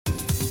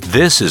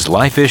This is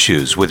Life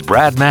Issues with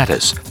Brad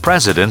Mattis,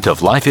 president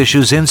of Life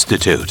Issues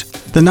Institute.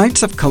 The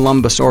Knights of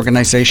Columbus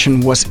organization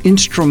was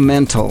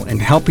instrumental in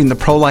helping the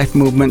pro-life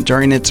movement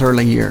during its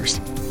early years.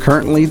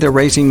 Currently, they're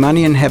raising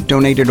money and have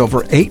donated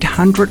over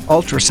 800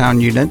 ultrasound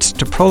units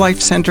to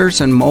pro-life centers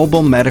and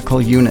mobile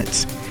medical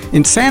units.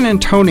 In San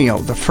Antonio,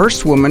 the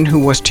first woman who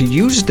was to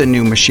use the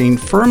new machine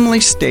firmly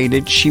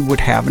stated she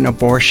would have an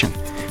abortion.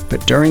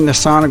 But during the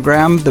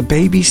sonogram, the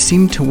baby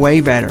seemed to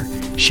wave at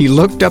her. She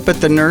looked up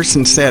at the nurse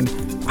and said,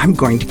 "I'm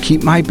going to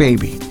keep my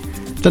baby."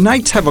 The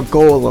Knights have a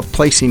goal of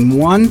placing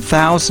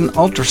 1,000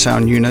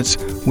 ultrasound units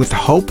with the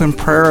hope and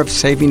prayer of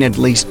saving at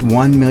least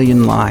 1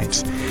 million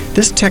lives.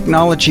 This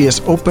technology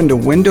has opened a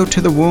window to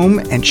the womb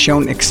and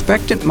shown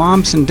expectant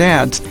moms and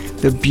dads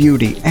the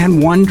beauty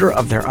and wonder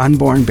of their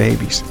unborn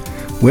babies.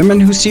 Women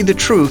who see the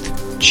truth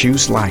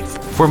choose life.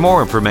 For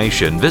more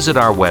information, visit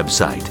our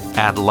website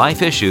at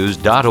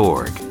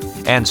lifeissues.org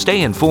and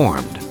stay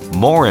informed,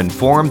 more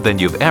informed than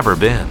you've ever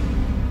been.